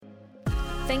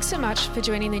Thanks so much for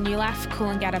joining the New Life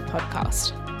Coolangatta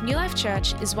podcast. New Life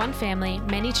Church is one family,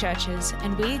 many churches,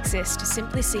 and we exist to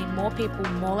simply see more people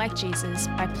more like Jesus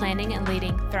by planning and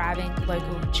leading thriving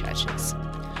local churches.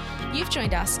 You've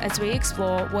joined us as we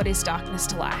explore what is darkness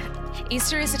to light.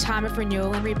 Easter is a time of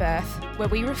renewal and rebirth where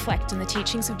we reflect on the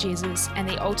teachings of Jesus and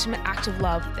the ultimate act of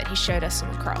love that he showed us on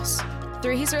the cross.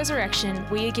 Through his resurrection,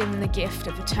 we are given the gift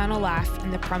of eternal life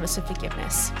and the promise of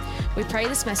forgiveness. We pray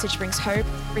this message brings hope,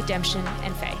 redemption,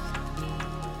 and faith.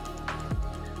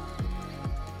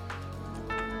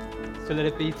 So let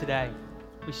it be today.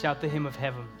 We shout the hymn of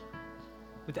heaven.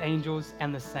 With angels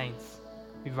and the saints,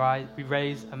 we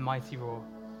raise a mighty roar.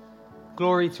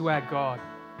 Glory to our God,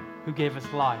 who gave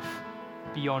us life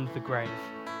beyond the grave.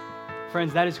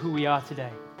 Friends, that is who we are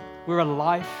today. We're a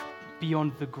life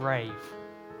beyond the grave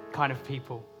kind of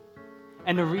people.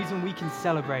 And the reason we can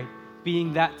celebrate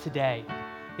being that today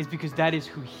is because that is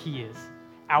who he is,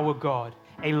 our God,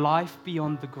 a life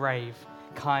beyond the grave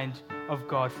kind of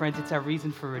God. Friends, it's our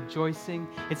reason for rejoicing.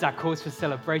 It's our cause for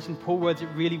celebration. Paul words it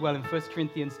really well in 1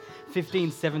 Corinthians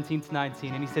 15, 17 to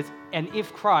 19. And he says, and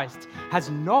if Christ has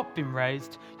not been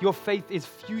raised, your faith is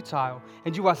futile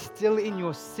and you are still in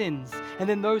your sins. And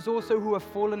then those also who have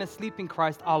fallen asleep in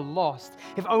Christ are lost.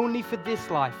 If only for this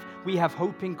life we have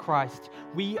hope in Christ,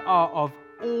 we are of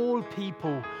all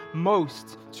people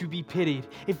most to be pitied.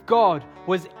 If God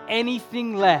was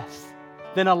anything less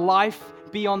than a life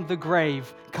beyond the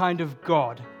grave kind of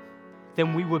God,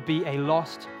 then we would be a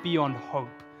lost beyond hope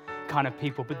kind of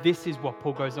people. But this is what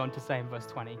Paul goes on to say in verse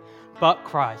 20. But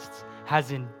Christ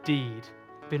has indeed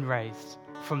been raised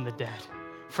from the dead.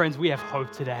 Friends, we have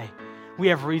hope today. We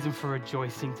have reason for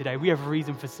rejoicing today. We have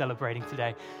reason for celebrating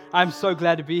today. I'm so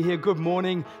glad to be here. Good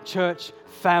morning, church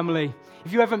family.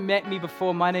 If you haven't met me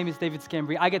before, my name is David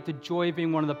Schembri. I get the joy of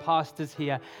being one of the pastors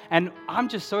here. And I'm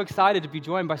just so excited to be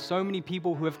joined by so many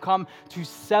people who have come to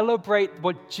celebrate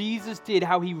what Jesus did,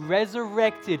 how he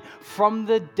resurrected from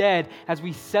the dead as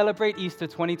we celebrate Easter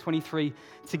 2023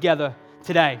 together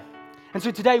today. And so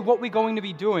today, what we're going to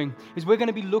be doing is we're going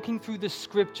to be looking through the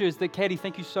scriptures that Katie,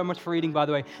 thank you so much for reading, by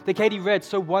the way, that Katie read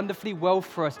so wonderfully well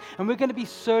for us. And we're going to be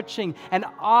searching and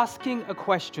asking a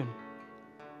question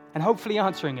and hopefully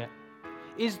answering it.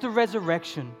 Is the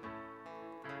resurrection,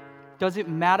 does it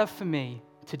matter for me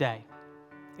today?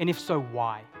 And if so,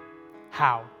 why?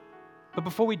 How? But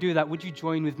before we do that, would you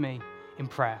join with me in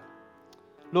prayer?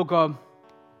 Lord God,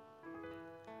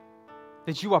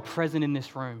 that you are present in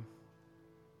this room.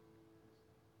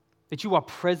 That you are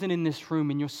present in this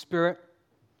room in your spirit,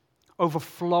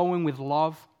 overflowing with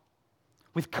love,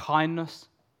 with kindness.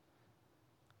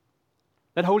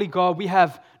 That, Holy God, we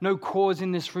have no cause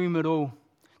in this room at all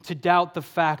to doubt the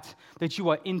fact that you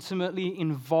are intimately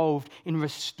involved in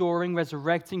restoring,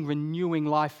 resurrecting, renewing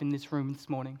life in this room this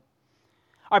morning.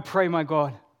 I pray, my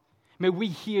God, may we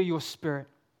hear your spirit.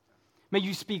 May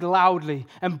you speak loudly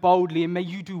and boldly, and may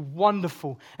you do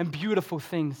wonderful and beautiful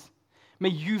things. May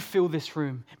you fill this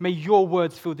room. May your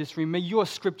words fill this room. May your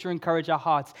scripture encourage our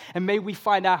hearts. And may we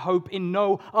find our hope in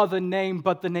no other name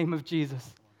but the name of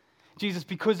Jesus. Jesus,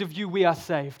 because of you, we are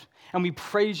saved. And we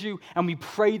praise you and we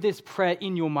pray this prayer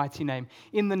in your mighty name.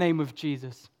 In the name of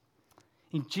Jesus.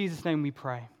 In Jesus' name we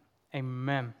pray.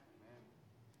 Amen.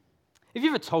 Have you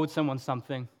ever told someone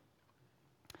something,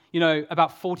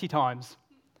 about 40 times?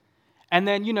 And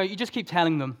then, you just keep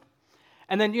telling them.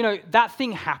 And then, that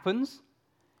thing happens.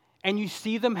 And you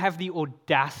see them have the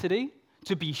audacity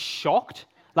to be shocked,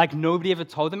 like nobody ever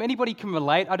told them. Anybody can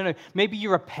relate? I don't know, maybe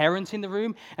you're a parent in the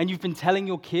room and you've been telling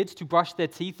your kids to brush their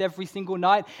teeth every single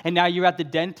night, and now you're at the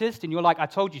dentist and you're like, I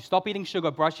told you, stop eating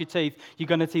sugar, brush your teeth, teeth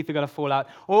are going to fall out.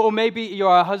 Or maybe you're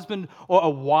a husband or a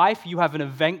wife, you have an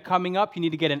event coming up, you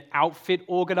need to get an outfit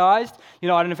organized. I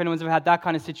don't know if anyone's ever had that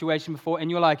kind of situation before,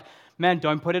 and you're like, man,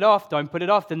 don't put it off.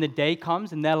 Then the day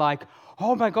comes and they're like,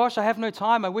 oh my gosh, I have no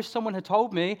time. I wish someone had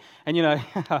told me. And you're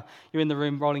in the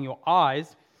room rolling your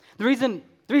eyes. The reason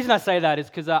I say that is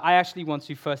because I actually want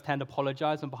to firsthand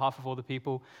apologize on behalf of all the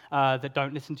people that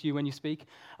don't listen to you when you speak.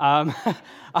 I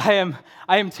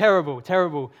am terrible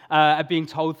at being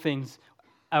told things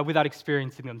without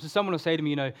experiencing them. So someone will say to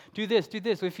me, do this,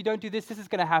 or if you don't do this, this is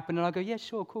going to happen. And I'll go, yeah,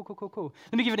 sure, cool.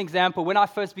 Let me give an example. When I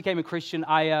first became a Christian,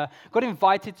 I got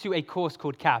invited to a course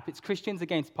called CAP. It's Christians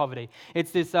Against Poverty.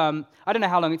 It's this, I don't know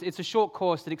how long, it's a short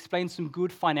course that explains some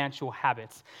good financial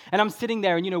habits. And I'm sitting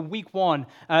there, and week one,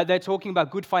 they're talking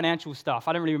about good financial stuff.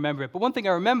 I don't really remember it. But one thing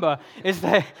I remember is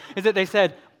that they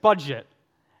said, budget.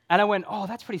 And I went, oh,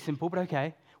 that's pretty simple, but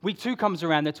okay. Week 2 comes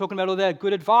around, they're talking about all their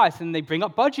good advice, and they bring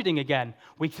up budgeting again.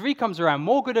 Week 3 comes around,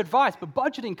 more good advice, but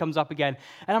budgeting comes up again.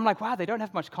 And I'm like, wow, they don't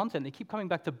have much content. They keep coming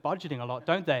back to budgeting a lot,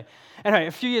 don't they? Anyway,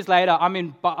 a few years later, I'm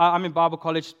in Bible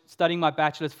college studying my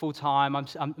bachelor's full-time.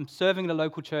 I'm serving at a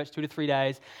local church 2 to 3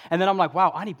 days. And then I'm like,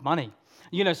 wow, I need money.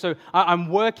 So I'm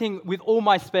working with all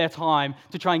my spare time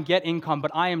to try and get income,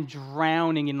 but I am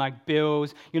drowning in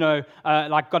bills.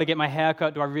 Got to get my hair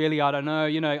cut. Do I really? I don't know.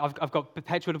 I've got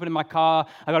petrol to put in my car.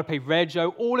 I got to pay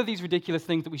rego. All of these ridiculous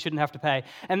things that we shouldn't have to pay.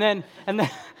 And then,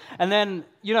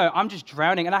 I'm just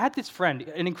drowning. And I had this friend,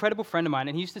 an incredible friend of mine,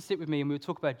 and he used to sit with me, and we would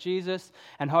talk about Jesus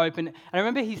and hope. And I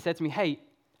remember he said to me, "Hey,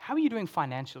 how are you doing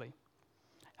financially?"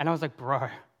 And I was like, "Bro,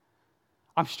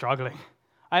 I'm struggling.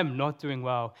 I am not doing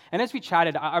well." And as we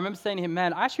chatted, I remember saying to him,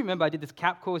 "Man, I actually remember I did this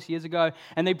CAP course years ago,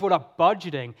 and they brought up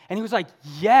budgeting." And he was like,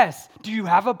 "Yes, do you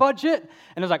have a budget?"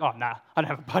 And I was like, "Oh, nah, I don't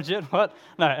have a budget." What?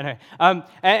 No, anyway.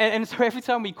 And so every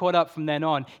time we caught up from then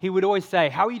on, he would always say,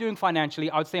 "How are you doing financially?"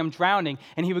 I would say, "I'm drowning."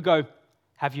 And he would go,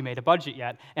 "Have you made a budget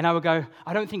yet?" And I would go,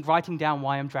 "I don't think writing down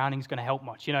why I'm drowning is going to help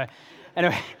much."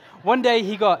 Anyway, one day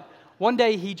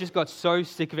he just got so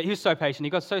sick of it. He was so patient.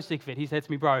 He got so sick of it. He said to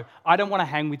me, "Bro, I don't want to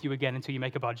hang with you again until you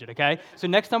make a budget, okay? So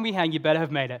next time we hang, you better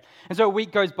have made it." And so a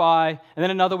week goes by, and then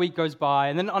another week goes by,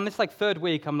 and then on this third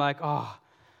week, I'm like,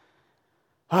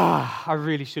 I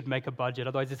really should make a budget.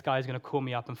 Otherwise, this guy is going to call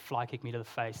me up and fly kick me to the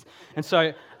face. And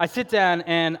so I sit down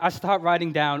and I start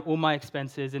writing down all my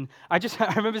expenses. And I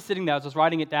remember sitting there as I was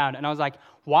writing it down, and I was like,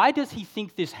 why does he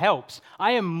think this helps?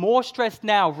 I am more stressed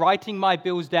now writing my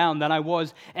bills down than I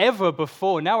was ever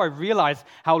before. Now I realize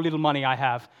how little money I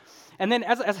have. And then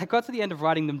as I got to the end of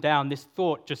writing them down, this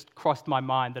thought just crossed my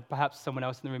mind that perhaps someone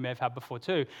else in the room may have had before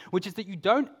too, which is that you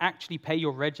don't actually pay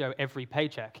your rego every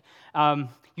paycheck.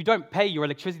 You don't pay your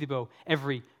electricity bill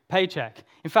every paycheck.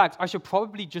 In fact, I should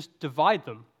probably just divide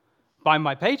them by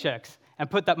my paychecks and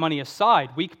put that money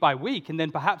aside week by week, and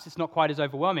then perhaps it's not quite as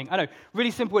overwhelming. I know,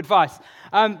 really simple advice.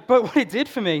 But what it did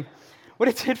for me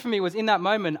was in that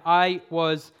moment, I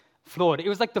was floored. It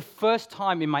was like the first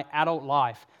time in my adult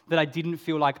life that I didn't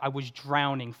feel like I was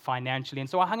drowning financially. And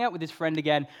so I hung out with this friend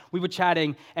again. We were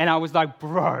chatting, and I was like,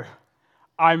 "Bro,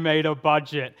 I made a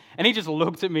budget." And he just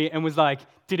looked at me and was like,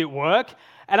 "Did it work?"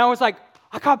 And I was like,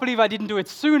 "I can't believe I didn't do it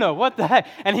sooner. What the heck?"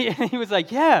 And he was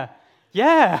like, Yeah.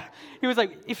 He was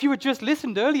like, "If you had just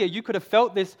listened earlier, you could have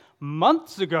felt this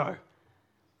months ago."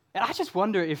 And I just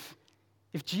wonder if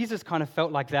Jesus kind of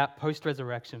felt like that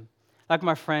post-resurrection. Like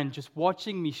my friend, just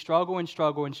watching me struggle and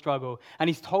struggle and struggle. And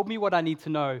he's told me what I need to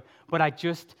know, but I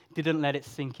just didn't let it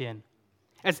sink in.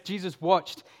 As Jesus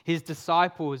watched his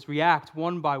disciples react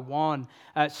one by one,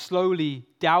 slowly,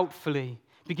 doubtfully,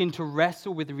 begin to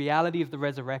wrestle with the reality of the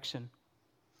resurrection,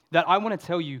 that I want to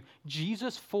tell you,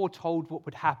 Jesus foretold what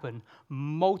would happen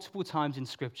multiple times in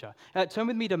Scripture. Turn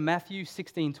with me to Matthew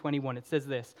 16:21. It says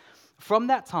this, "From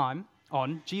that time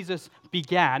on, Jesus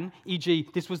began, e.g.,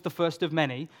 this was the first of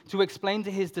many, to explain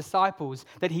to his disciples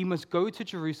that he must go to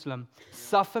Jerusalem,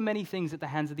 suffer many things at the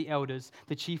hands of the elders,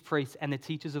 the chief priests, and the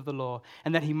teachers of the law,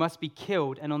 and that he must be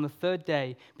killed and on the third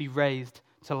day be raised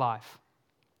to life."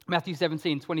 Matthew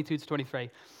 17:22-23.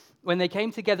 "When they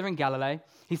came together in Galilee,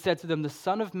 he said to them, 'The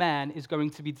Son of Man is going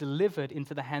to be delivered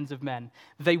into the hands of men.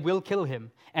 They will kill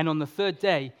him, and on the third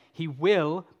day he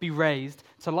will be raised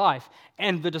to life.'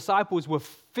 And the disciples were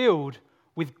filled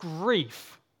with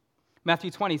grief." Matthew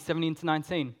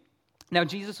 20:17-19. "Now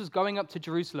Jesus was going up to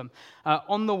Jerusalem.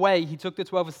 On the way, he took the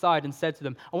 12 aside and said to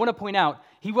them," I want to point out,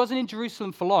 he wasn't in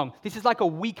Jerusalem for long. This is like a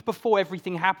week before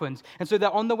everything happened. And so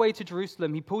they're on the way to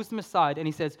Jerusalem. He pulls them aside and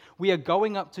he says, "We are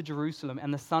going up to Jerusalem,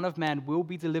 and the Son of Man will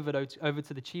be delivered over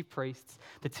to the chief priests,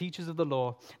 the teachers of the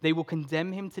law. They will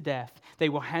condemn him to death. They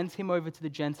will hand him over to the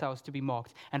Gentiles to be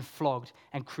mocked and flogged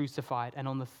and crucified. And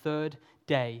on the third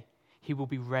day, he will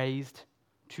be raised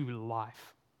to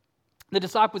life." The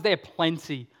disciples, they had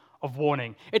plenty of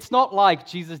warning. It's not like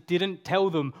Jesus didn't tell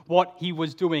them what he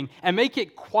was doing and make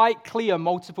it quite clear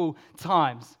multiple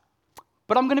times.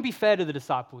 But I'm going to be fair to the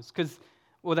disciples because,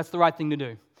 well, that's the right thing to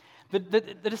do.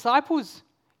 The disciples,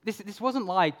 this wasn't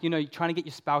like, trying to get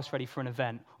your spouse ready for an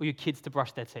event or your kids to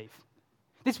brush their teeth.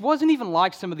 This wasn't even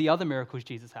like some of the other miracles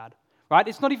Jesus had, right?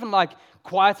 It's not even like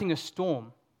quieting a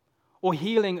storm or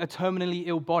healing a terminally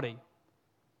ill body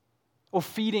or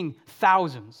feeding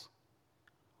thousands.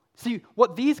 See,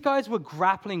 what these guys were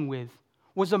grappling with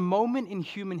was a moment in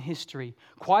human history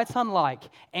quite unlike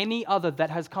any other that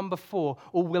has come before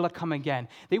or will come again.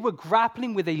 They were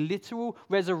grappling with a literal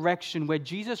resurrection where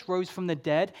Jesus rose from the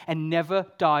dead and never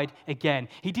died again.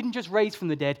 He didn't just raise from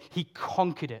the dead, he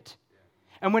conquered it.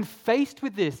 And when faced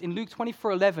with this, in Luke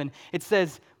 24:11, it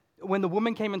says, when the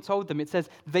woman came and told them, it says,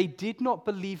 they did not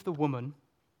believe the woman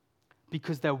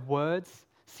because their words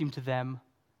seemed to them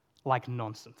like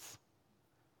nonsense.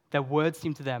 Their words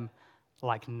seemed to them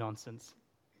like nonsense.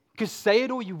 Because say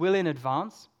it all you will in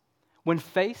advance, when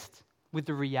faced with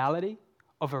the reality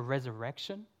of a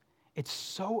resurrection, it's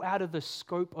so out of the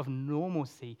scope of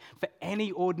normalcy for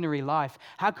any ordinary life.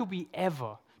 How could we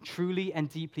ever truly and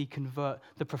deeply convert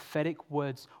the prophetic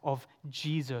words of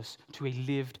Jesus to a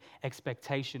lived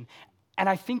expectation? And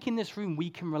I think in this room we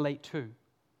can relate too.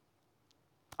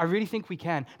 I really think we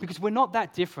can, because we're not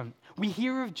that different. We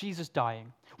hear of Jesus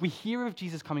dying. We hear of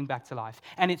Jesus coming back to life.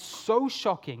 And it's so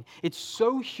shocking, it's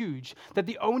so huge, that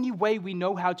the only way we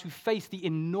know how to face the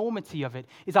enormity of it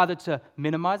is either to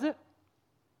minimize it,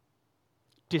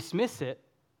 dismiss it,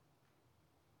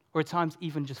 or at times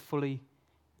even just fully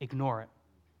ignore it.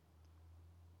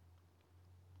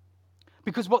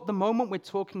 Because what the moment we're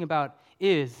talking about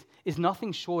is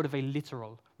nothing short of a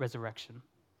literal resurrection.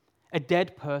 A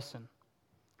dead person,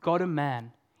 God and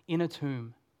man, in a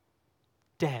tomb,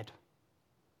 dead.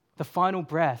 The final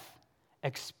breath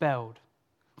expelled.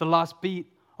 The last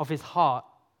beat of his heart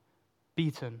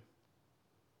beaten.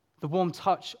 The warm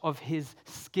touch of his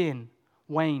skin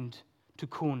waned to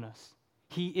coolness.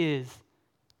 He is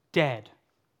dead.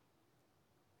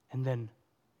 And then,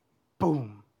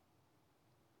 boom,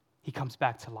 he comes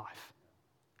back to life.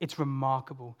 It's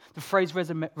remarkable. The phrase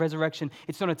resurrection,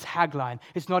 it's not a tagline.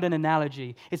 It's not an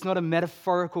analogy. It's not a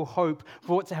metaphorical hope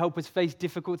brought to help us face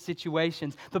difficult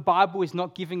situations. The Bible is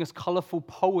not giving us colorful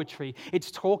poetry. It's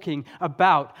talking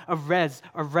about a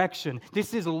resurrection.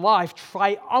 This is life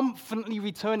triumphantly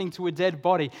returning to a dead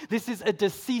body. This is a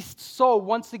deceased soul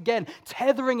once again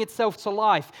tethering itself to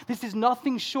life. This is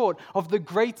nothing short of the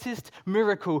greatest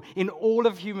miracle in all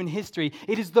of human history.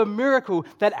 It is the miracle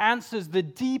that answers the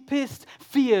deepest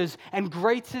fears and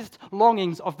greatest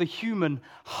longings of the human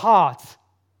heart.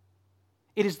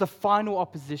 It is the final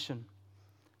opposition,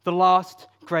 the last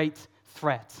great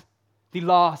threat, the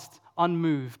last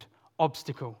unmoved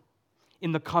obstacle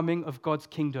in the coming of God's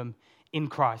kingdom in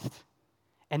Christ.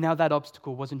 And now that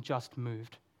obstacle wasn't just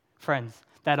moved. Friends,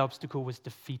 that obstacle was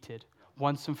defeated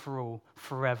once and for all,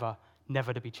 forever,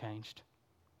 never to be changed.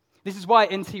 This is why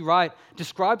N.T. Wright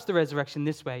describes the resurrection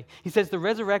this way. He says the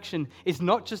resurrection is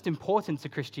not just important to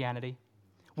Christianity.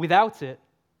 Without it,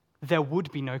 there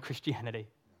would be no Christianity.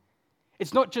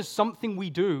 It's not just something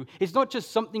we do. It's not just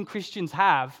something Christians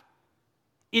have.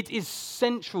 It is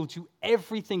central to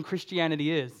everything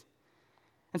Christianity is.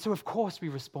 And so, of course, we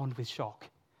respond with shock.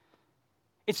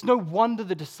 It's no wonder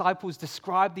the disciples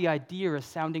describe the idea as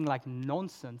sounding like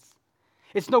nonsense.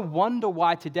 It's no wonder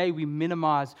why today we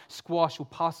minimize, squash, or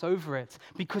pass over it,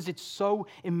 because it's so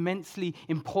immensely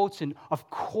important. Of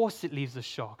course it leaves us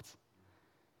shocked.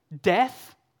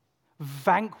 Death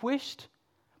vanquished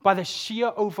by the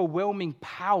sheer overwhelming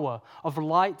power of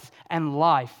light and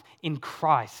life in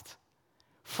Christ.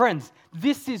 Friends,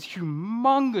 this is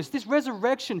humongous. This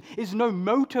resurrection is no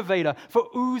motivator for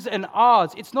oohs and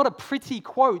ahs. It's not a pretty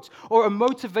quote or a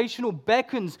motivational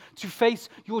beckons to face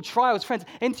your trials. Friends,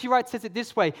 N.T. Wright says it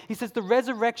this way. He says the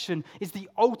resurrection is the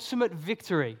ultimate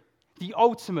victory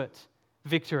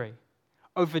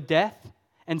over death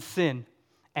and sin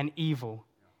and evil.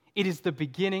 It is the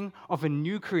beginning of a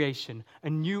new creation, a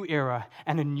new era,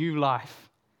 and a new life.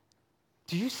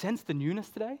 Do you sense the newness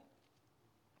today?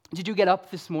 Did you get up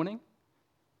this morning,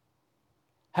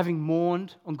 having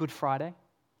mourned on Good Friday,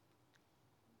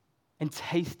 and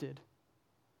tasted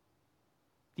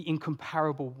the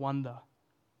incomparable wonder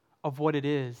of what it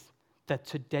is that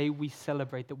today we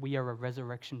celebrate that we are a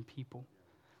resurrection people,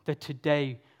 that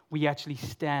today we actually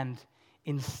stand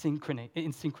in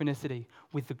synchronicity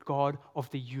with the God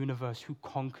of the universe who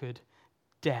conquered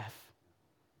death?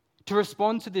 To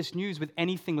respond to this news with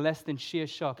anything less than sheer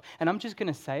shock, and I'm just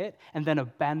going to say it, and then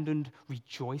abandoned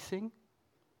rejoicing,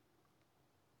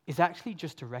 is actually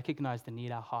just to recognize the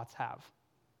need our hearts have,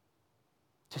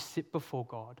 to sit before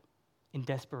God in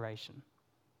desperation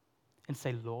and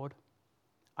say, Lord,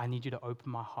 I need you to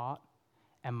open my heart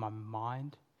and my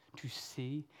mind to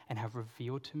see and have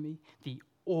revealed to me the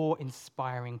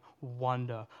awe-inspiring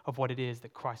wonder of what it is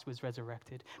that Christ was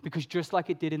resurrected. Because just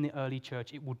like it did in the early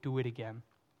church, it will do it again.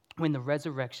 When the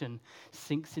resurrection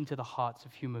sinks into the hearts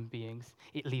of human beings,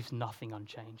 it leaves nothing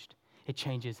unchanged. It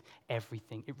changes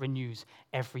everything. It renews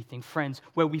everything. Friends,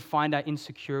 where we find our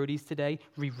insecurities today,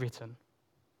 rewritten.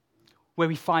 Where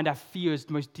we find our fears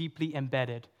most deeply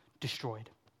embedded, destroyed.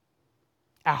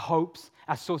 Our hopes,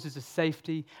 our sources of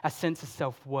safety, our sense of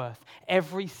self-worth,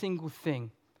 every single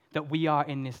thing that we are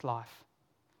in this life,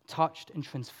 touched and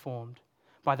transformed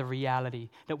by the reality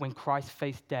that when Christ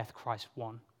faced death, Christ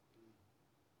won.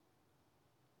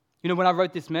 You know, when I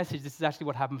wrote this message, this is actually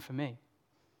what happened for me.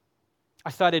 I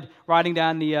started writing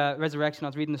down the resurrection. I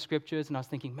was reading the scriptures, and I was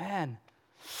thinking, man,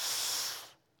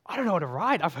 I don't know what to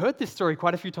write. I've heard this story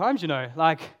quite a few times, you know.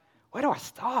 Like, where do I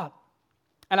start?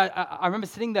 And I remember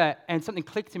sitting there, and something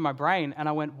clicked in my brain, and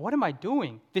I went, what am I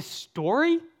doing? This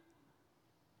story?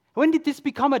 When did this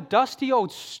become a dusty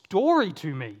old story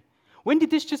to me? When did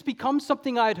this just become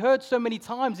something I had heard so many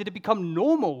times? It had become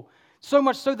normal, so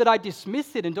much so that I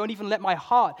dismiss it and don't even let my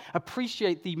heart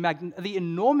appreciate the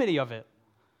enormity of it.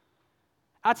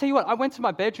 I'll tell you what, I went to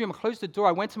my bedroom, I closed the door,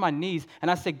 I went to my knees, and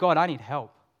I said, God, I need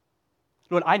help.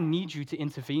 Lord, I need you to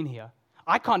intervene here.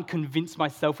 I can't convince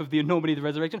myself of the enormity of the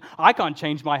resurrection. I can't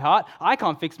change my heart. I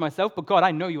can't fix myself, but God,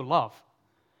 I know your love.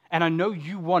 And I know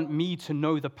you want me to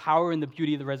know the power and the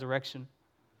beauty of the resurrection.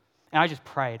 And I just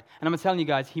prayed. And I'm telling you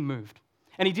guys, he moved.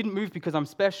 And he didn't move because I'm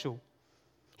special.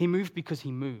 He moved because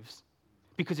he moves.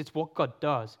 Because it's what God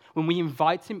does. When we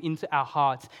invite him into our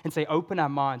hearts and say, open our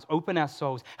minds, open our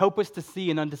souls, help us to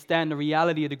see and understand the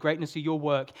reality of the greatness of your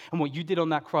work and what you did on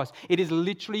that cross. It is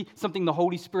literally something the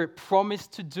Holy Spirit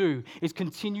promised to do, is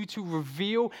continue to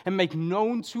reveal and make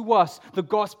known to us the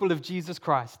gospel of Jesus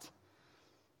Christ.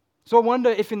 So I wonder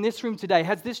if in this room today,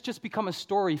 has this just become a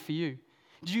story for you?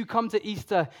 Do you come to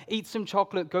Easter, eat some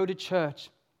chocolate, go to church,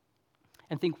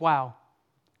 and think, wow,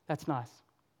 that's nice.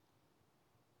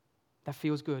 That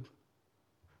feels good.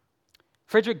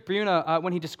 Frederick Brunner,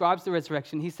 when he describes the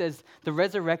resurrection, he says, the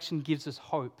resurrection gives us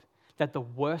hope that the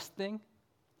worst thing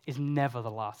is never the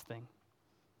last thing.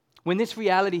 When this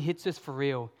reality hits us for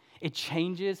real, it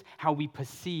changes how we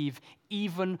perceive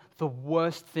even the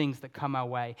worst things that come our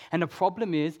way. And the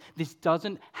problem is, this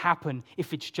doesn't happen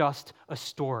if it's just a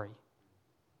story.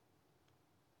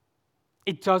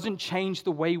 It doesn't change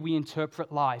the way we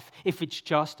interpret life if it's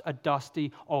just a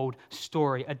dusty old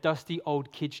story, a dusty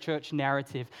old kids' church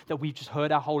narrative that we've just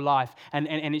heard our whole life and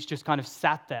it's just kind of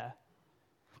sat there.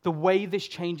 The way this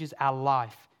changes our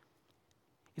life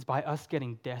is by us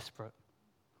getting desperate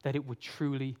that it would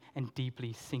truly and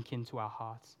deeply sink into our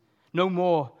hearts. No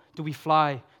more do we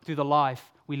fly through the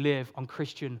life we live on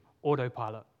Christian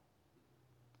autopilot.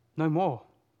 No more.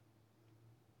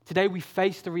 Today we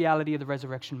face the reality of the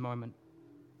resurrection moment.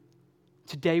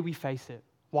 Today we face it.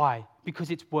 Why?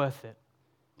 Because it's worth it.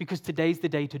 Because today's the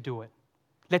day to do it.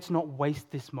 Let's not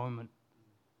waste this moment.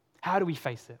 How do we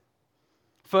face it?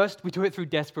 First, we do it through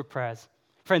desperate prayers.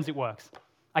 Friends, it works.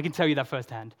 I can tell you that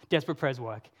firsthand. Desperate prayers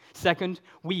work. Second,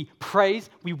 we praise,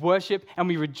 we worship, and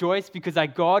we rejoice because our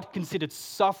God considered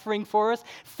suffering for us,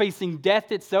 facing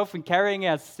death itself and carrying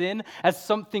our sin as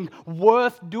something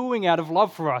worth doing out of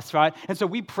love for us, right? And so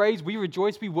we praise, we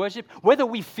rejoice, we worship, whether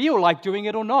we feel like doing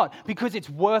it or not, because it's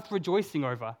worth rejoicing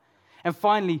over. And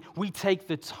finally, we take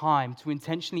the time to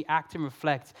intentionally act and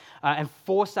reflect and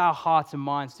force our hearts and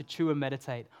minds to chew and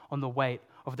meditate on the weight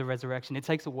of the resurrection. It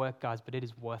takes a work, guys, but it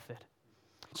is worth it.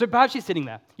 So perhaps you're sitting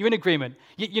there, you're in agreement,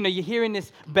 you're hearing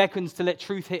this beckons to let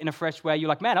truth hit in a fresh way. You're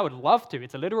like, man, I would love to.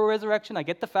 It's a literal resurrection. I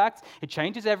get the facts. It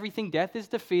changes everything. Death is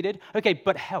defeated. Okay,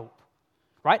 but help,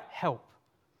 right? Help.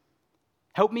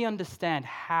 Help me understand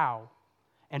how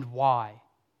and why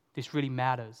this really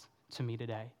matters to me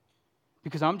today.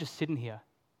 Because I'm just sitting here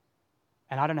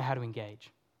and I don't know how to engage.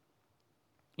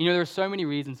 You know, there are so many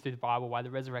reasons through the Bible why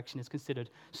the resurrection is considered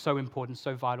so important,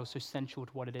 so vital, so central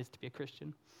to what it is to be a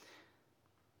Christian.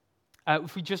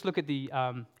 If we just look at the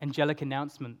angelic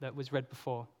announcement that was read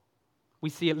before, we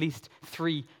see at least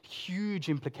 3 huge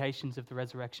implications of the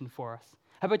resurrection for us.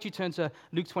 How about you turn to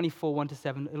Luke 24,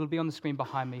 1-7. It'll be on the screen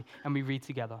behind me, and we read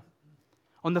together.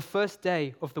 On the first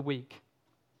day of the week,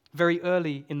 very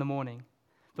early in the morning,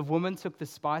 the woman took the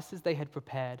spices they had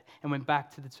prepared and went back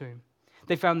to the tomb.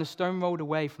 They found the stone rolled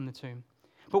away from the tomb.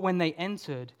 But when they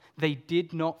entered, they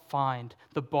did not find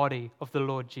the body of the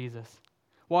Lord Jesus.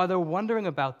 While they were wondering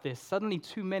about this, suddenly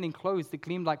 2 men in clothes that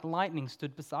gleamed like lightning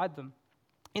stood beside them.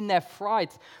 In their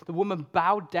fright, the woman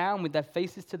bowed down with their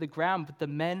faces to the ground, but the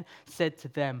men said to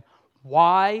them,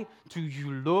 "Why do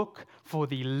you look for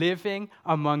the living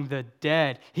among the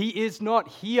dead? He is not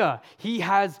here. He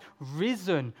has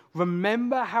risen.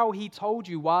 Remember how he told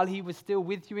you while he was still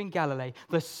with you in Galilee,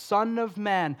 the Son of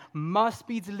Man must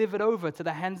be delivered over to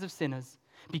the hands of sinners,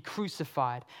 be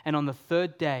crucified, and on the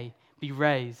 3rd day be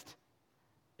raised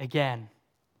again.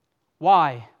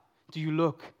 Why do you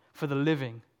look for the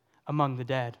living among the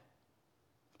dead?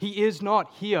 He is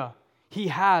not here. He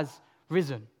has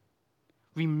risen.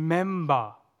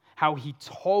 Remember how he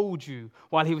told you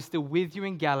while he was still with you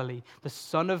in Galilee, the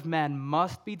Son of Man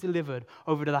must be delivered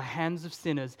over to the hands of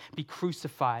sinners, be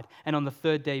crucified, and on the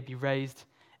 3rd day be raised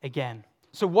again."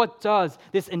 So what does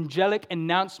this angelic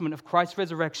announcement of Christ's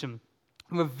resurrection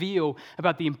reveal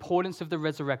about the importance of the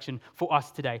resurrection for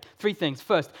us today? Three things.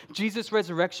 First, Jesus'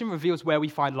 resurrection reveals where we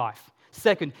find life.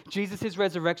 Second, Jesus'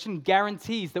 resurrection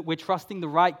guarantees that we're trusting the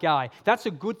right guy. That's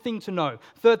a good thing to know.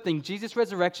 Third thing, Jesus'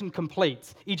 resurrection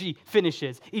completes, e.g.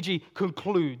 finishes, e.g.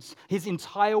 concludes his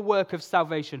entire work of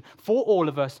salvation for all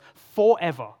of us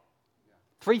forever.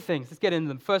 Three things. Let's get into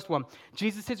them. First one,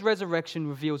 Jesus' resurrection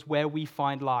reveals where we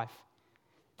find life.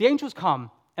 The angels come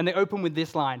and they open with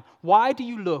this line, "Why do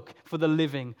you look for the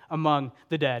living among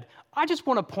the dead?" I just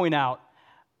want to point out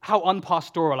how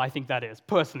unpastoral I think that is,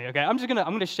 personally, okay? I'm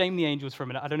going to shame the angels for a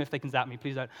minute. I don't know if they can zap me.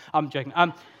 Please don't. I'm joking.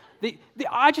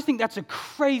 I just think that's a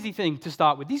crazy thing to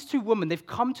start with. These two women, they've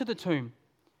come to the tomb.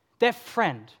 Their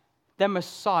friend, their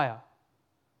Messiah,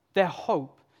 their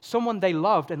hope, someone they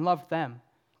loved and loved them,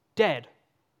 dead.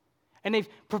 And they've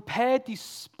prepared these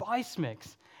spice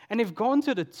mix, and they've gone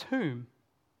to the tomb,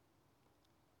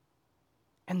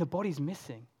 and the body's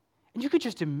missing. And you could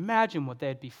just imagine what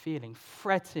they'd be feeling,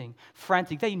 fretting,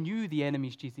 frantic. They knew the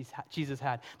enemies Jesus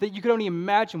had, that you could only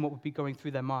imagine what would be going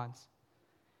through their minds.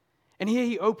 And here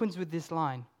he opens with this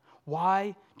line,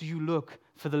 "Why do you look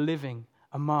for the living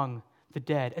among the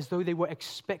dead?" As though they were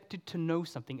expected to know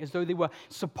something, as though they were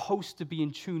supposed to be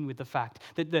in tune with the fact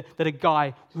that a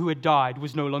guy who had died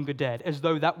was no longer dead, as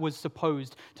though that was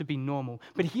supposed to be normal.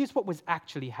 But here's what was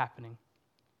actually happening.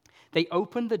 They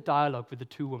opened the dialogue with the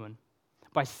two women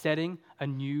by setting a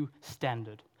new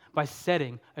standard, by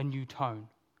setting a new tone.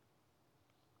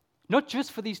 Not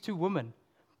just for these two women,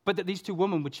 but that these two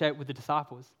women would share it with the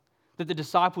disciples, that the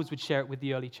disciples would share it with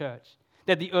the early church,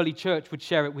 that the early church would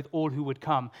share it with all who would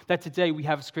come, that today we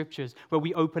have scriptures where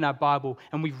we open our Bible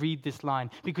and we read this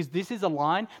line, because this is a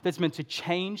line that's meant to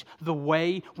change the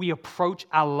way we approach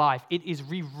our life. It is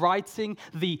rewriting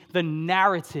the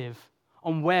narrative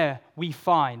on where we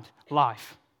find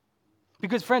life.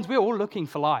 Because, friends, we're all looking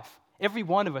for life. Every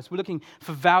one of us, we're looking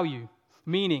for value,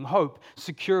 meaning, hope,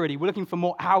 security. We're looking for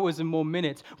more hours and more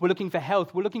minutes. We're looking for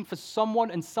health. We're looking for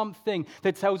someone and something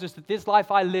that tells us that this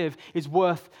life I live is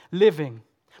worth living.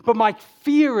 But my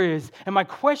fear is, and my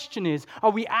question is, are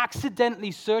we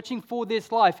accidentally searching for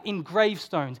this life in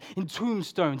gravestones, in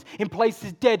tombstones, in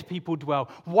places dead people dwell?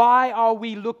 Why are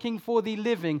we looking for the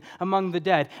living among the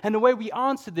dead? And the way we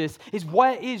answer this is,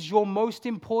 where is your most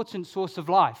important source of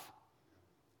life?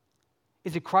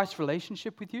 Is it Christ's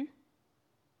relationship with you?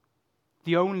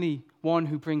 The only one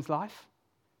who brings life?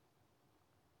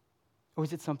 Or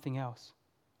is it something else?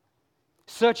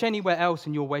 Search anywhere else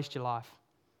and you'll waste your life.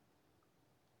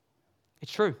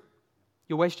 It's true.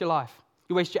 You'll waste your life.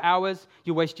 You'll waste your hours,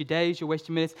 you'll waste your days, you'll waste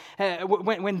your minutes.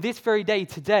 When this very day,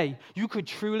 today, you could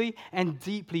truly and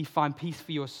deeply find peace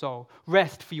for your soul,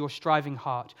 rest for your striving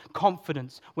heart,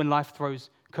 confidence when life throws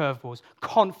curveballs,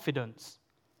 confidence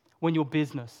when your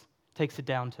business takes a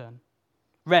downturn,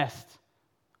 rest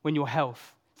when your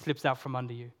health slips out from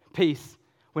under you, peace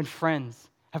when friends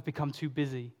have become too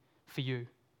busy for you,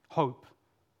 hope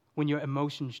when your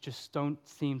emotions just don't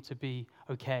seem to be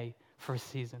okay for a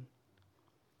season.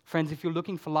 Friends, if you're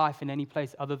looking for life in any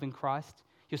place other than Christ,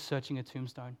 you're searching a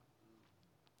tombstone.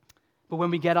 But when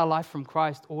we get our life from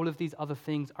Christ, all of these other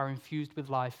things are infused with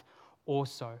life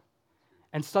also.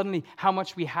 And suddenly, how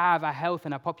much we have, our health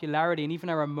and our popularity and even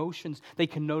our emotions, they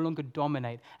can no longer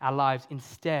dominate our lives.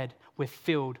 Instead, we're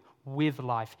filled with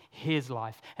life, His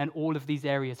life. And all of these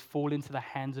areas fall into the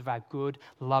hands of our good,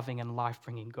 loving, and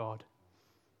life-bringing God.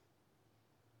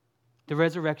 The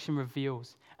resurrection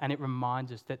reveals and it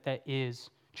reminds us that there is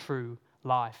true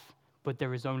life, but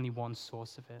there is only one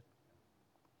source of it.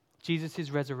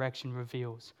 Jesus' resurrection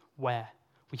reveals where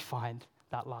we find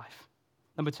that life.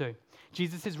 Number two,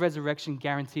 Jesus' resurrection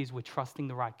guarantees we're trusting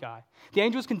the right guy. The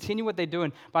angels continue what they're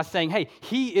doing by saying, hey,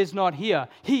 He is not here.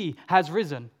 He has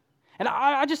risen.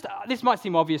 And this might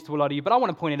seem obvious to a lot of you, but I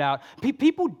want to point it out.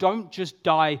 People don't just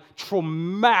die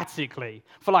traumatically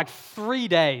for like 3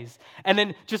 days and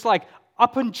then just like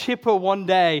up and chipper one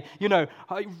day,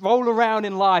 roll around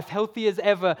in life, healthy as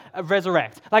ever,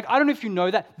 resurrect. Like, I don't know if you know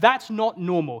that. That's not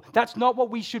normal. That's not what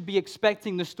we should be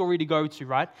expecting the story to go to,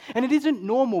 right? And it isn't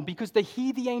normal because the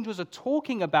He the angels are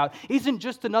talking about isn't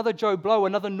just another Joe Blow,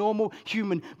 another normal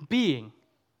human being.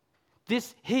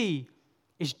 This He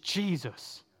is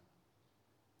Jesus.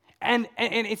 And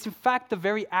it's in fact the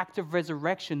very act of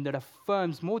resurrection that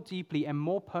affirms more deeply and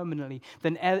more permanently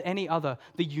than any other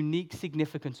the unique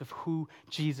significance of who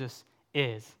Jesus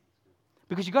is.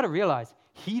 Because you've got to realize,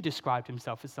 He described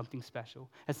Himself as something special,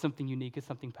 as something unique, as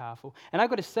something powerful. And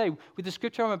I've got to say, with the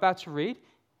scripture I'm about to read,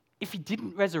 if He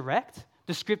didn't resurrect,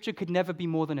 the scripture could never be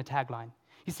more than a tagline.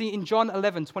 You see, in John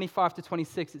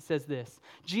 11:25-26, it says this: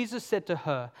 Jesus said to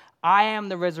her, "I am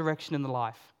the resurrection and the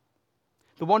life.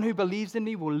 The one who believes in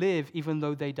me will live even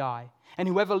though they die. And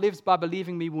whoever lives by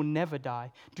believing me will never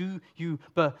die. Do you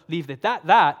believe that?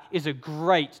 That is a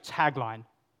great tagline.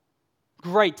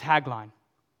 Great tagline.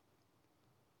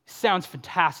 Sounds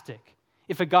fantastic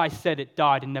if a guy said it,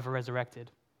 died, and never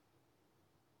resurrected.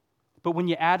 But when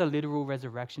you add a literal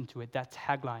resurrection to it, that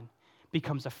tagline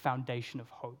becomes a foundation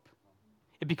of hope.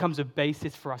 It becomes a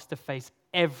basis for us to face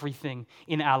everything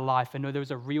in our life and know there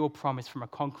is a real promise from a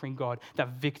conquering God that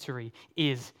victory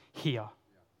is here.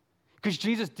 Because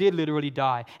Jesus did literally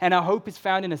die. And our hope is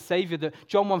found in a Savior that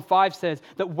John 1:5 says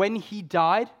that when he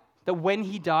died,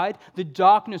 the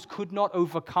darkness could not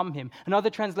overcome him.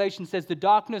 Another translation says the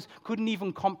darkness couldn't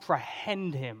even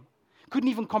comprehend him.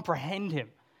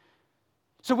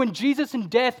 So when Jesus and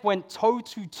death went toe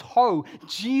to toe,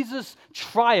 Jesus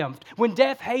triumphed. When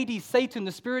death, Hades, Satan,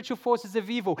 the spiritual forces of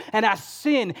evil, and our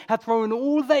sin had thrown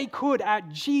all they could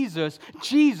at Jesus,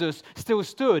 Jesus still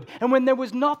stood. And when there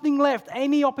was nothing left,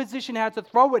 any opposition had to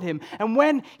throw at him. And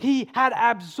when he had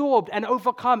absorbed and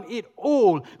overcome it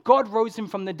all, God rose him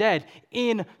from the dead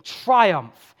in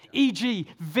triumph. E.g.,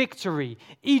 victory.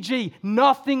 E.g.,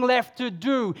 nothing left to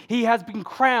do. He has been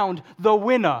crowned the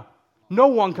winner. No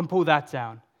one can pull that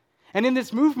down. And in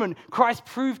this movement, Christ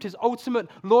proved his ultimate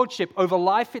lordship over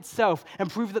life itself and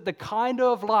proved that the kind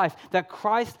of life that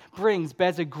Christ brings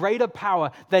bears a greater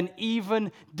power than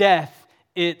even death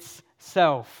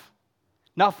itself.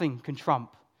 Nothing can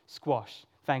trump, squash,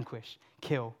 vanquish,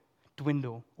 kill,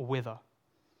 dwindle, or wither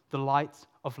the light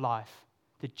of life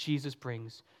that Jesus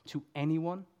brings to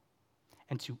anyone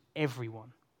and to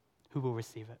everyone who will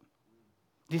receive it.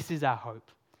 This is our hope.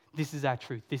 This is our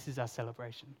truth. This is our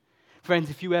celebration. Friends,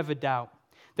 if you ever doubt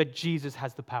that Jesus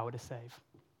has the power to save,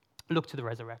 look to the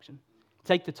resurrection.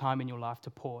 Take the time in your life to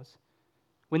pause.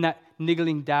 When that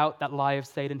niggling doubt, that lie of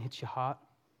Satan hits your heart,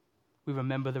 we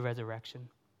remember the resurrection.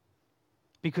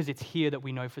 Because it's here that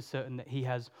we know for certain that he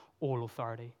has all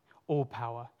authority, all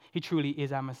power. He truly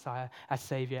is our Messiah, our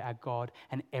Savior, our God,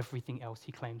 and everything else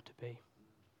he claimed to be.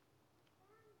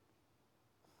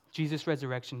 Jesus'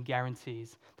 resurrection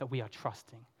guarantees that we are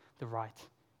trusting the right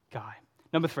guy.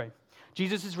 Number 3,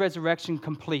 Jesus' resurrection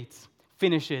completes,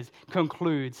 finishes,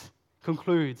 concludes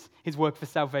his work for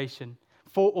salvation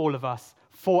for all of us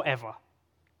forever.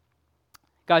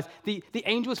 Guys, the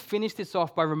angels finished this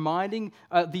off by reminding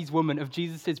these women of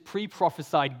Jesus'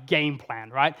 pre-prophesied game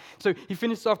plan, right? So he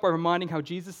finished off by reminding how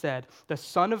Jesus said, the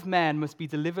Son of Man must be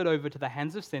delivered over to the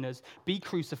hands of sinners, be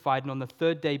crucified, and on the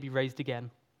third day be raised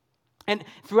again. And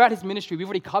throughout his ministry, we've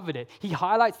already covered it. He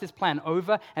highlights this plan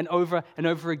over and over and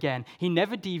over again. He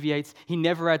never deviates. He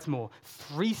never adds more.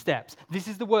 3 steps. This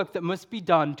is the work that must be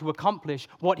done to accomplish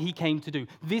what he came to do.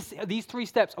 These 3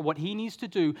 steps are what he needs to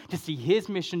do to see his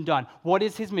mission done. What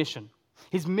is his mission?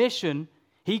 His mission,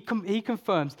 he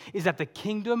confirms, is that the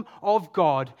kingdom of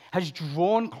God has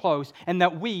drawn close and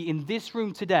that we, in this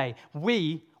room today,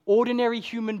 ordinary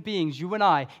human beings, you and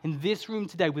I, in this room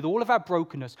today, with all of our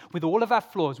brokenness, with all of our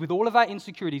flaws, with all of our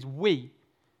insecurities, we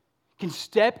can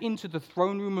step into the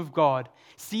throne room of God,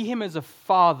 see him as a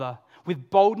father with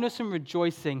boldness and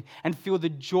rejoicing, and feel the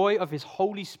joy of his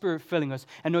Holy Spirit filling us,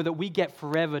 and know that we get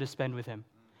forever to spend with him.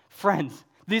 Friends,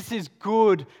 this is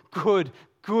good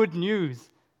news.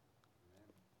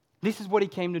 This is what he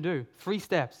came to do. 3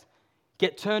 steps.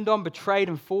 Get turned on, betrayed,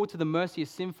 and fall to the mercy of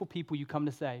sinful people you come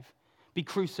to save. Be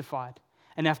crucified,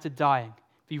 and after dying,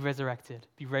 be resurrected,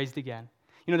 be raised again.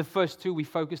 You know, the first 2 we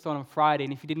focused on Friday,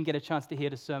 and if you didn't get a chance to hear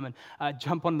the sermon,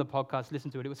 jump on the podcast,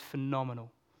 listen to it. It was phenomenal.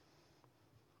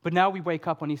 But now we wake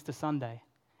up on Easter Sunday,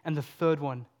 and the 3rd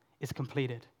one is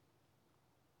completed.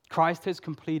 Christ has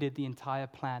completed the entire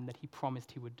plan that he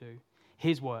promised he would do.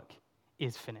 His work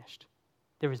is finished.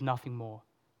 There is nothing more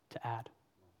to add.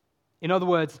 In other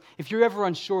words, if you're ever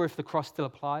unsure if the cross still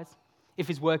applies, if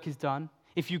his work is done,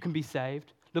 if you can be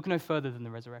saved, look no further than the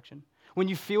resurrection. When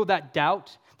you feel that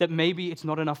doubt that maybe it's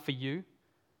not enough for you,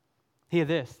 hear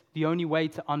this. The only way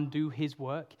to undo his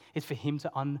work is for him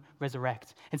to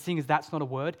unresurrect. And seeing as that's not a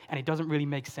word and it doesn't really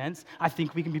make sense, I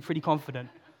think we can be pretty confident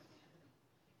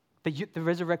that the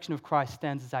resurrection of Christ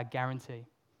stands as our guarantee.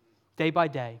 Day by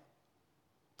day,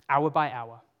 hour by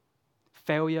hour,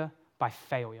 failure by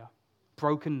failure,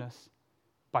 brokenness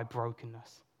by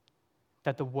brokenness,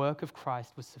 that the work of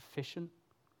Christ was sufficient,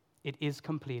 it is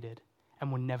completed,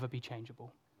 and will never be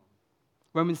changeable.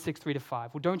 Romans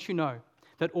 6:3-5. Well, don't you know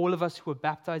that all of us who were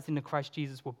baptized into Christ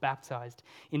Jesus were baptized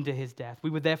into his death?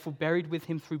 We were therefore buried with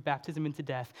him through baptism into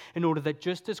death, in order that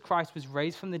just as Christ was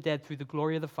raised from the dead through the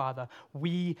glory of the Father,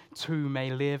 we too may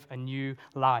live a new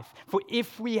life. For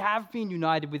if we have been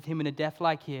united with him in a death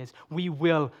like his, we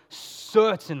will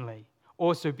certainly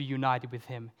also be united with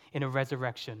him in a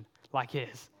resurrection like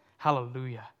his.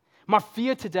 Hallelujah. My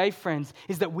fear today, friends,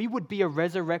 is that we would be a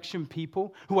resurrection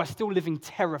people who are still living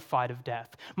terrified of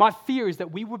death. My fear is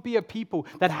that we would be a people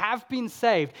that have been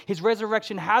saved. His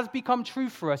resurrection has become true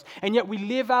for us, and yet we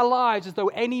live our lives as though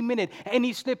any minute,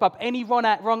 any slip up, any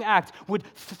wrong act would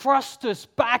thrust us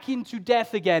back into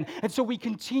death again. And so we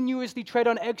continuously tread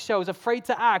on eggshells, afraid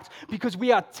to act because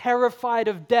we are terrified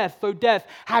of death, though death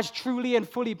has truly and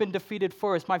fully been defeated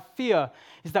for us. My fear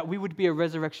is that we would be a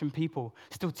resurrection people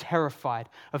still terrified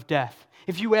of death.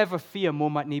 If you ever fear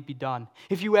more might need be done,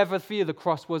 if you ever fear the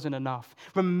cross wasn't enough,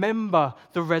 remember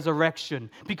the resurrection,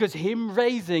 because him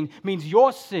raising means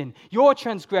your sin, your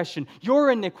transgression, your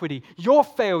iniquity, your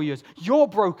failures, your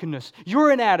brokenness,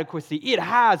 your inadequacy, it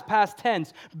has, past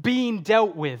tense, been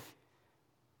dealt with.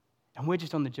 And we're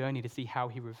just on the journey to see how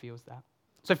he reveals that.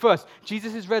 So first,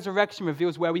 Jesus' resurrection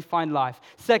reveals where we find life.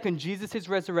 Second, Jesus'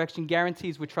 resurrection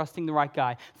guarantees we're trusting the right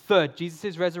guy. Third,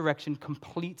 Jesus' resurrection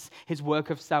completes his work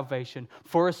of salvation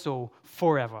for us all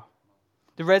forever.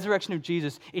 The resurrection of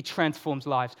Jesus, it transforms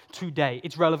lives today.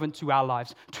 It's relevant to our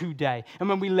lives today. And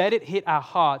when we let it hit our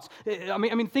hearts, I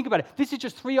mean, think about it. This is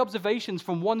just 3 observations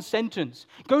from one sentence.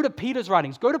 Go to Peter's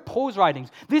writings. Go to Paul's writings.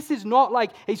 This is not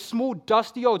like a small,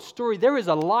 dusty old story. There is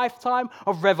a lifetime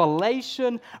of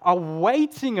revelation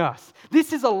awaiting us.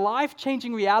 This is a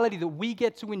life-changing reality that we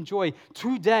get to enjoy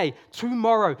today,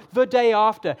 tomorrow, the day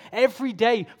after, every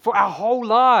day for our whole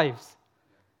lives.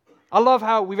 I love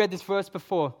how we read this verse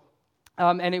before.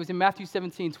 And it was in Matthew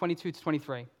 17, 22 to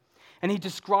 23. And he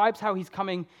describes how he's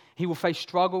coming, he will face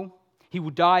struggle, he will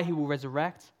die, he will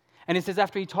resurrect. And it says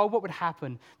after he told what would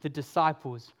happen, the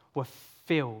disciples were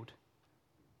filled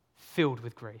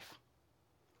with grief.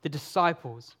 The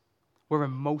disciples were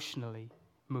emotionally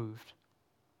moved.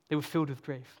 They were filled with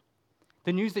grief.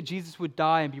 The news that Jesus would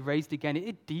die and be raised again,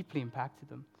 it deeply impacted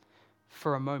them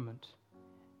for a moment.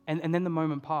 And then the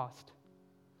moment passed.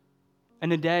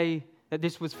 And the day that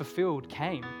this was fulfilled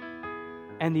came,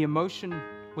 and the emotion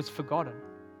was forgotten.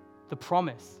 The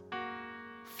promise,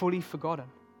 fully forgotten.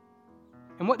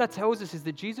 And what that tells us is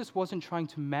that Jesus wasn't trying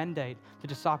to mandate the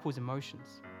disciples' emotions.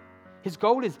 His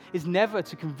goal is never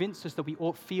to convince us that we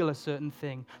ought feel a certain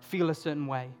thing, feel a certain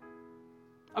way.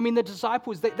 I mean, the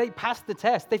disciples, they passed the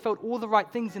test. They felt all the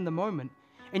right things in the moment,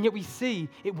 and yet we see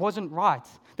it wasn't right.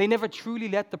 They never truly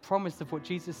let the promise of what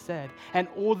Jesus said and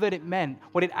all that it meant,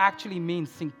 what it actually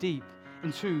means, sink deep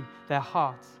into their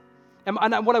hearts. And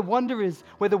what I wonder is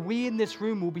whether we in this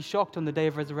room will be shocked on the day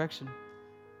of resurrection.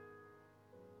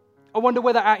 I wonder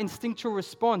whether our instinctual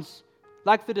response,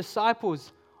 like the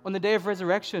disciples on the day of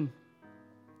resurrection,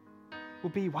 will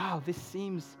be, wow, this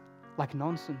seems like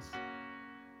nonsense.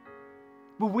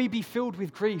 Will we be filled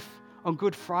with grief on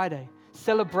Good Friday,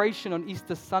 celebration on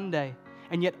Easter Sunday,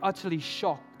 and yet utterly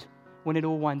shocked when it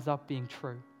all winds up being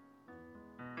true?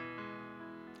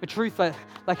 A truth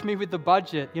like me with the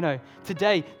budget,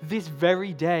 today, this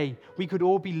very day, we could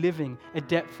all be living a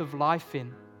depth of life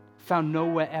in, found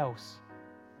nowhere else.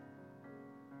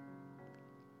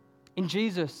 In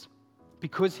Jesus,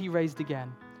 because he raised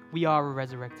again, we are a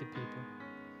resurrected people.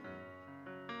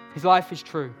 His life is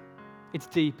true. It's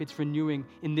deep. It's renewing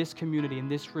in this community, in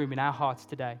this room, in our hearts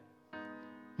today.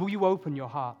 Will you open your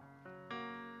heart?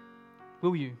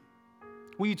 Will you?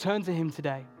 Will you turn to him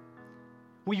today?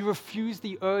 Will you refuse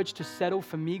the urge to settle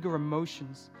for meager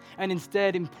emotions and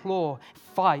instead implore,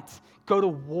 fight, go to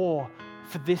war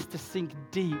for this to sink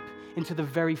deep into the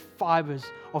very fibers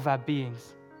of our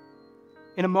beings?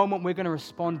 In a moment, we're going to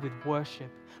respond with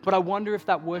worship. But I wonder if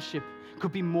that worship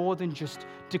could be more than just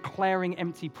declaring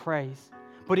empty praise,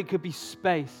 but it could be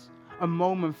space, a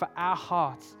moment for our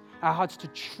hearts to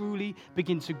truly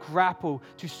begin to grapple,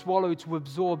 to swallow, to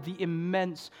absorb the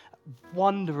immense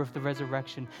wonder of the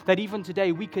resurrection, that even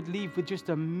today we could leave with just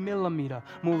a millimeter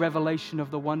more revelation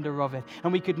of the wonder of it,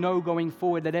 and we could know going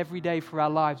forward that every day for our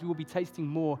lives we will be tasting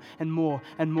more and more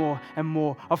and more and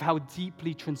more of how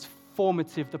deeply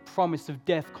transformative the promise of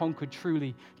death conquered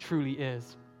truly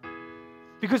is.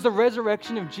 Because the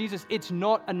resurrection of Jesus, it's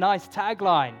not a nice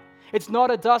tagline. It's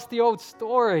not a dusty old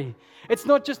story. It's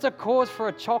not just a cause for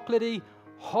a chocolatey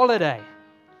holiday.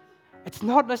 It's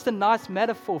not just a nice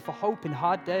metaphor for hope in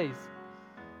hard days.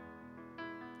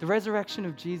 The resurrection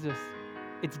of Jesus,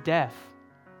 it's death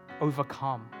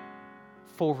overcome,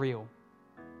 for real,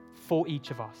 for each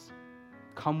of us,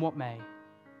 come what may,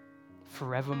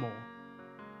 forevermore.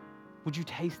 Would you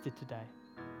taste it today?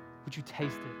 Would you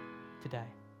taste it today?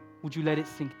 Would you let it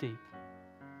sink deep?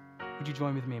 Would you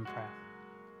join with me in prayer?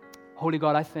 Holy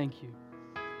God, I thank you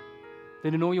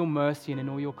that in all your mercy and in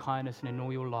all your kindness and in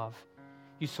all your love,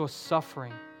 you saw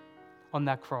suffering on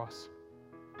that cross.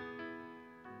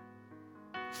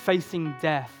 facing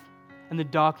death and the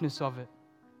darkness of it.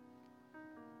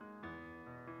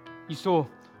 You saw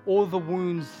all the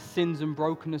wounds, sins, and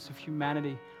brokenness of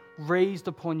humanity raised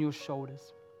upon your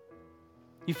shoulders.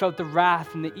 You felt the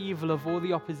wrath and the evil of all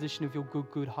the opposition of your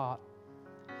good heart.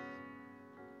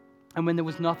 And when there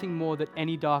was nothing more that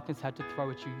any darkness had to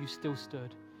throw at you, you still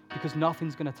stood, because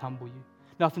nothing's going to tumble you.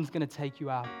 Nothing's going to take you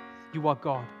out. You are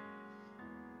God.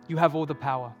 You have all the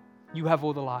power. You have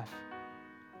all the life.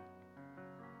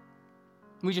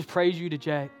 We just praise you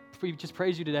today. We just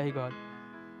praise you today, God.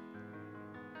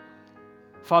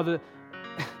 Father,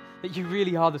 that you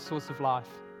really are the source of life.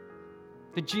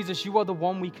 That Jesus, you are the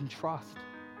one we can trust.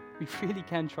 We really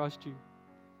can trust you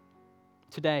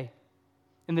today.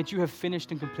 And that you have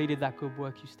finished and completed that good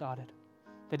work you started.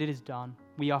 That it is done.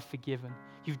 We are forgiven.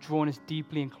 You've drawn us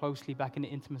deeply and closely back into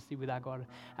intimacy with our God,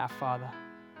 our Father.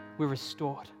 We're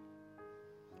restored.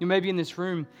 You may be in this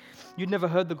room, you'd never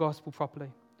heard the gospel properly.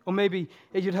 Or maybe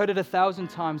you'd heard it 1,000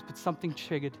 times, but something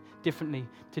triggered differently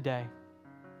today.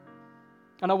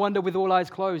 And I wonder, with all eyes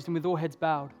closed and with all heads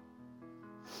bowed,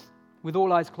 with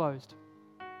all eyes closed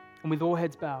and with all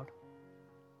heads bowed,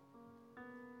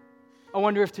 I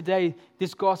wonder if today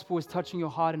this gospel is touching your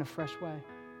heart in a fresh way.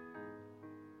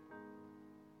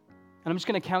 And I'm just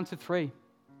going to count to 3.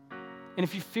 And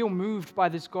if you feel moved by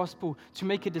this gospel to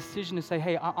make a decision to say,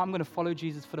 hey, I'm going to follow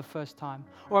Jesus for the first time,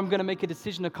 or I'm going to make a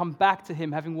decision to come back to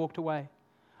him having walked away,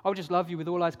 I would just love you with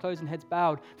all eyes closed and heads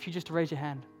bowed for you just to raise your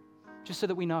hand, just so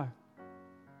that we know.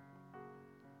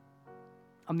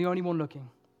 I'm the only one looking.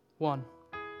 1.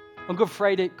 On Good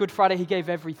Friday, he gave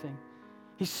everything.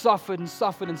 He suffered and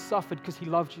suffered and suffered because he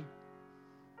loved you.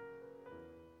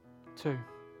 2.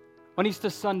 On Easter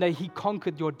Sunday, he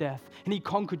conquered your death, and he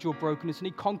conquered your brokenness, and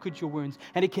he conquered your wounds,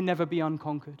 and it can never be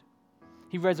unconquered.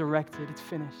 He resurrected. It's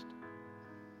finished.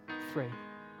 3.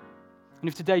 And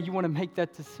if today you want to make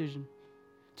that decision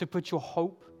to put your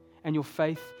hope and your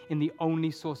faith in the only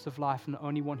source of life and the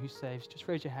only one who saves, just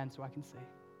raise your hand so I can see.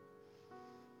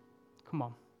 Come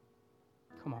on.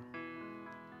 Come on.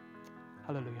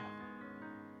 Hallelujah.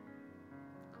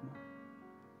 Come on.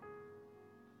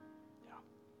 Yeah.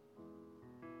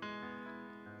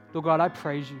 Lord God, I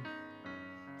praise you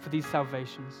for these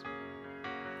salvations.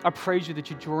 I praise you that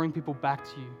you're drawing people back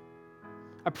to you.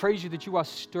 I praise you that you are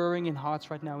stirring in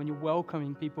hearts right now and you're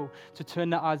welcoming people to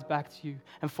turn their eyes back to you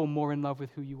and fall more in love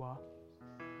with who you are.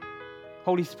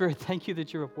 Holy Spirit, thank you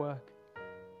that you're at work.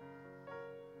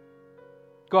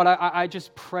 God, I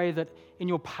just pray that in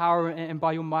your power and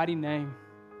by your mighty name,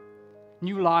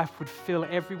 new life would fill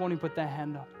everyone who put their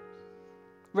hand up.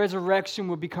 Resurrection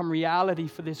would become reality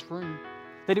for this room.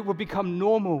 That it would become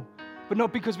normal, but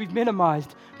not because we've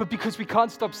minimized, but because we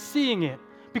can't stop seeing it,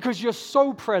 because you're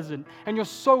so present and you're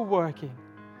so working.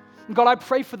 And God, I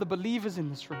pray for the believers in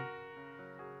this room.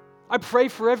 I pray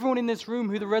for everyone in this room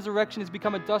who the resurrection has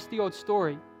become a dusty old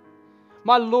story.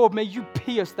 My Lord, may you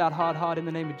pierce that hard heart in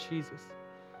the name of Jesus.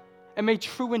 And may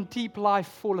true and deep life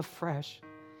fall afresh.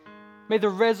 May the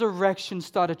resurrection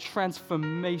start a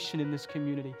transformation in this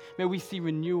community. May we see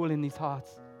renewal in these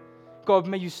hearts. God,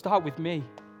 may you start with me.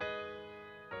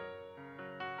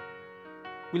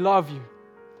 We love you.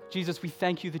 Jesus, we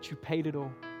thank you that you paid it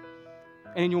all.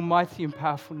 And in your mighty and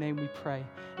powerful name we pray.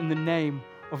 In the name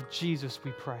of Jesus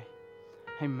we pray.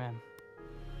 Amen.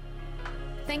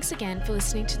 Thanks again for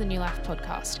listening to the New Life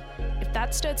podcast. If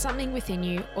that stirred something within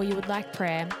you or you would like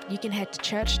prayer, you can head to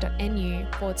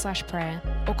church.nu/prayer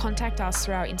or contact us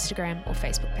through our Instagram or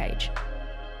Facebook page.